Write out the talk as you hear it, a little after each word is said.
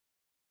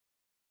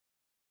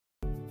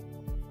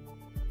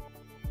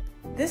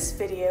This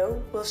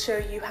video will show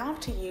you how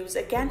to use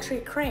a gantry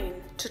crane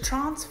to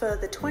transfer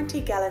the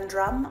 20-gallon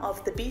drum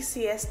of the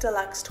BCS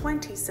Deluxe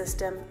 20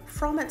 system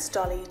from its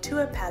dolly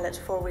to a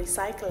pallet for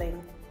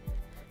recycling.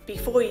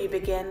 Before you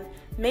begin,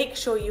 make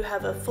sure you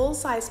have a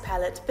full-size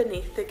pallet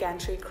beneath the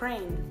gantry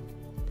crane.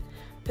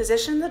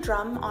 Position the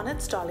drum on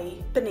its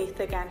dolly beneath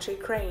the gantry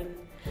crane,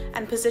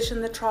 and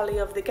position the trolley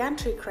of the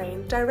gantry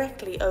crane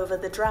directly over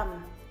the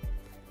drum.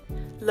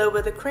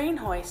 Lower the crane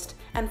hoist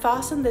and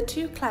fasten the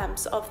 2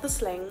 clamps of the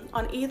sling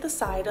on either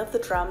side of the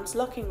drum's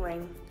locking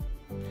ring.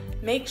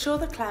 Make sure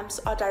the clamps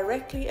are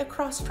directly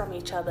across from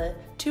each other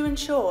to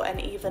ensure an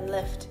even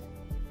lift.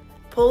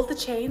 Pull the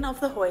chain of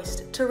the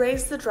hoist to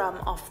raise the drum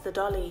off the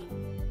dolly.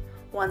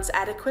 Once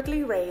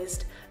adequately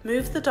raised,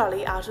 move the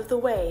dolly out of the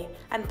way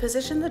and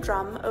position the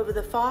drum over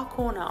the far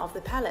corner of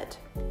the pallet.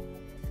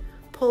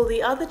 Pull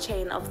the other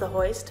chain of the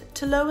hoist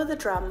to lower the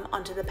drum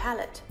onto the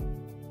pallet.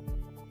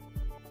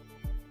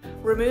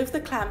 Remove the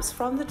clamps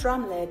from the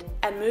drum lid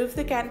and move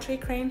the gantry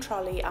crane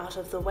trolley out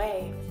of the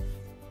way.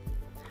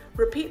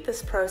 Repeat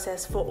this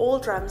process for all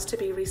drums to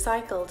be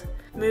recycled,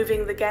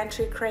 moving the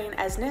gantry crane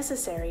as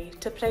necessary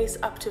to place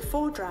up to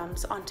 4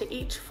 drums onto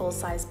each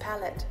full-size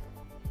pallet.